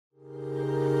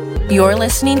You're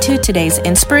listening to today's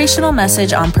inspirational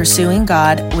message on pursuing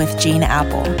God with Gene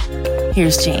Apple.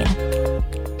 Here's Gene.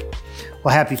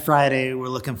 Well, happy Friday. We're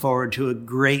looking forward to a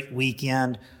great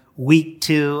weekend. Week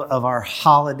 2 of our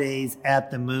holidays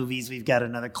at the movies. We've got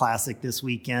another classic this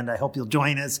weekend. I hope you'll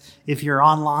join us. If you're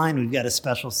online, we've got a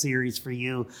special series for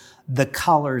you, The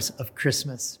Colors of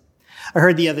Christmas. I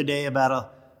heard the other day about a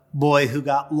boy who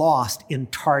got lost in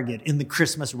Target in the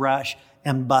Christmas rush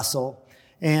and bustle.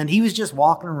 And he was just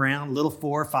walking around, little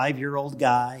 4 or 5-year-old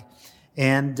guy.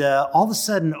 And all of a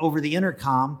sudden, over the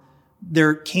intercom,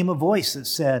 there came a voice that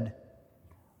said,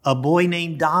 "A boy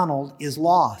named Donald is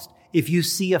lost. If you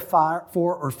see a 4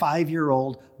 or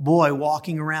 5-year-old boy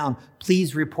walking around,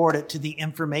 please report it to the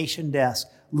information desk.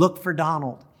 Look for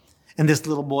Donald." And this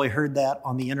little boy heard that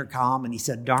on the intercom, and he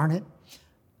said, "Darn it,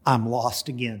 I'm lost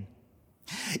again."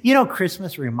 You know,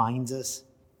 Christmas reminds us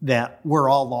that we're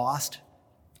all lost.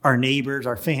 Our neighbors,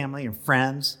 our family, and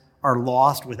friends are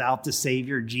lost without the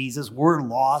Savior, Jesus. We're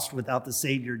lost without the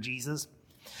Savior, Jesus.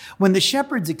 When the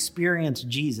shepherds experienced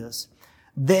Jesus,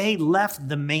 they left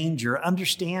the manger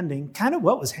understanding kind of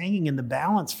what was hanging in the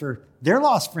balance for their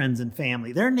lost friends and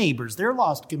family, their neighbors, their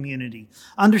lost community,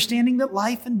 understanding that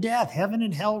life and death, heaven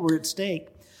and hell were at stake.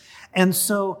 And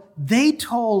so they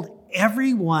told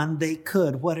everyone they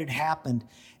could what had happened.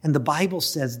 And the Bible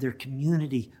says their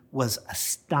community was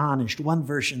astonished. One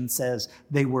version says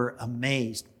they were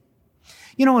amazed.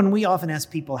 You know, when we often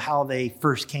ask people how they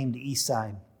first came to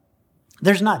Eastside,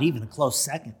 there's not even a close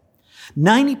second.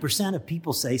 90% of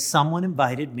people say someone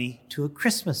invited me to a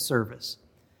Christmas service.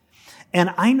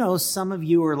 And I know some of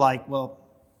you are like, well,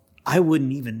 I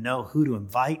wouldn't even know who to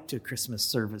invite to a Christmas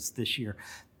service this year.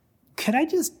 Could I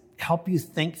just help you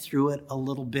think through it a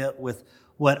little bit with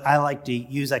what I like to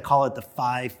use? I call it the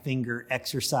 5-finger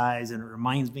exercise, and it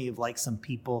reminds me of like some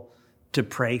people to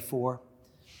pray for.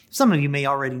 Some of you may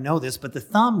already know this, but the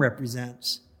thumb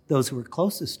represents those who are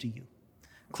closest to you.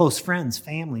 Close friends,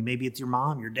 family. Maybe it's your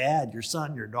mom, your dad, your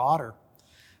son, your daughter.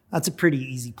 That's a pretty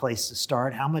easy place to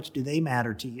start. How much do they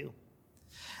matter to you?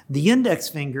 The index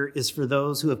finger is for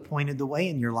those who have pointed the way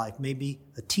in your life. Maybe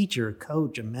a teacher, a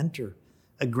coach, a mentor,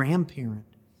 a grandparent,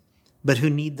 but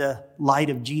who need the light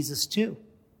of Jesus too.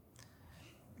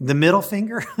 The middle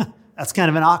finger, that's kind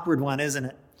of an awkward one, isn't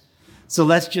it? So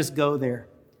let's just go there.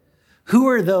 Who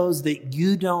are those that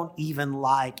you don't even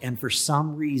like and for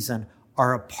some reason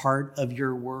are a part of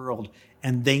your world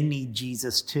and they need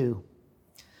Jesus too?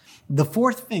 The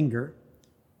fourth finger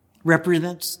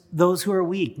represents those who are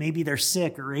weak. Maybe they're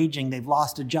sick or aging, they've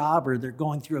lost a job, or they're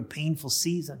going through a painful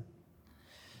season.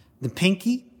 The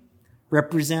pinky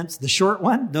represents the short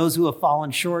one, those who have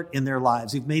fallen short in their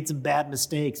lives, who've made some bad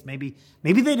mistakes. Maybe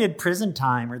they did prison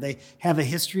time, or they have a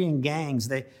history in gangs.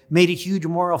 They made a huge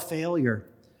moral failure,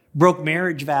 broke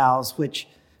marriage vows, which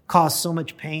caused so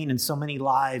much pain in so many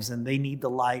lives, and they need the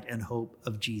light and hope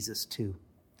of Jesus too.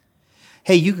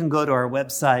 Hey, you can go to our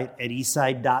website at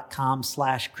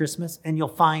eastside.com/Christmas, and you'll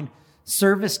find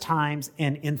service times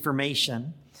and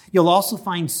information. You'll also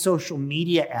find social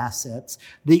media assets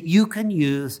that you can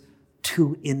use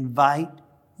to invite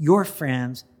your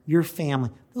friends, your family,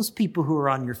 those people who are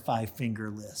on your 5-finger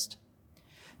list.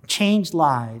 Change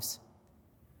lives.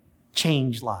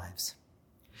 Change lives.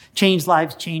 Change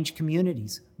lives, change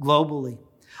communities globally.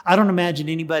 I don't imagine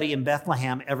anybody in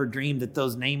Bethlehem ever dreamed that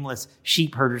those nameless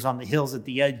sheep herders on the hills at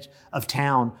the edge of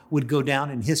town would go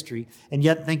down in history. And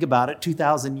yet, think about it,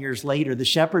 2,000 years later, the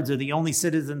shepherds are the only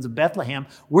citizens of Bethlehem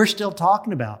we're still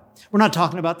talking about. We're not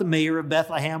talking about the mayor of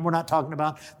Bethlehem. We're not talking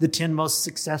about the 10 most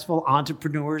successful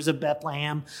entrepreneurs of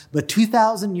Bethlehem. But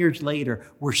 2,000 years later,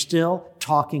 we're still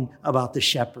talking about the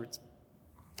shepherds.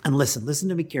 And listen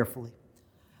to me carefully.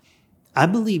 I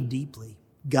believe deeply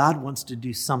God wants to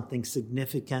do something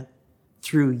significant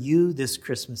through you this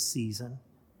Christmas season,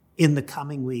 in the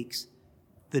coming weeks,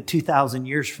 that 2,000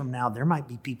 years from now, there might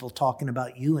be people talking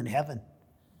about you in heaven.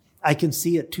 I can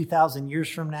see it 2,000 years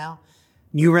from now.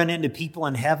 You run into people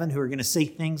in heaven who are going to say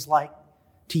things like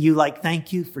to you, like,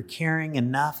 "Thank you for caring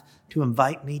enough to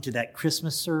invite me to that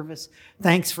Christmas service.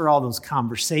 Thanks for all those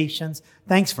conversations.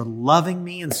 Thanks for loving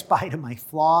me in spite of my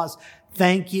flaws.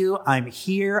 Thank you. I'm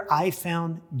here. I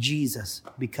found Jesus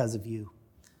because of you."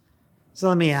 So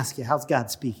let me ask you, how's God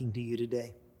speaking to you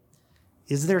today?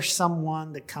 Is there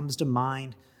someone that comes to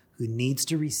mind who needs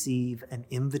to receive an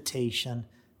invitation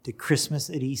to Christmas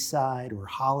at Eastside or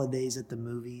holidays at the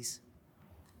movies?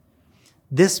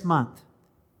 This month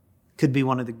could be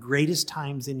one of the greatest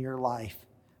times in your life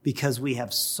because we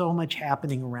have so much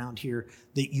happening around here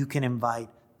that you can invite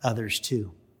others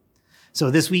to. So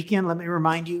this weekend, let me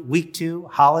remind you, week 2,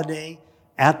 holiday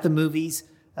at the movies,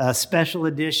 special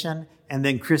edition. And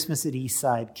then Christmas at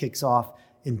Eastside kicks off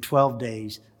in 12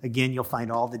 days. Again, you'll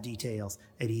find all the details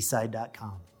at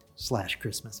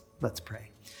eastside.com/Christmas. Let's pray.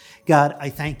 God, I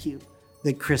thank you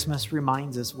that Christmas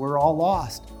reminds us we're all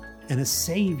lost and a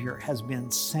Savior has been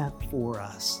sent for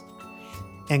us.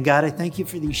 And God, I thank you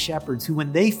for these shepherds who,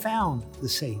 when they found the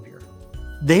Savior,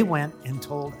 they went and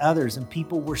told others, and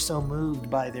people were so moved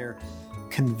by their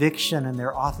conviction and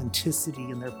their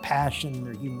authenticity and their passion and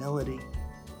their humility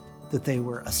that they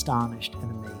were astonished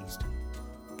and amazed.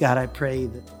 God, I pray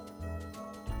that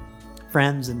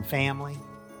friends and family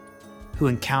who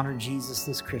encounter Jesus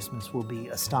this Christmas will be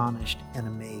astonished and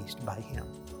amazed by him.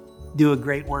 Do a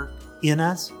great work in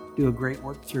us. Do a great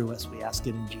work through us. We ask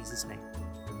it in Jesus' name.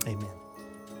 Amen.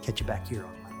 Catch you back here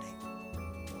on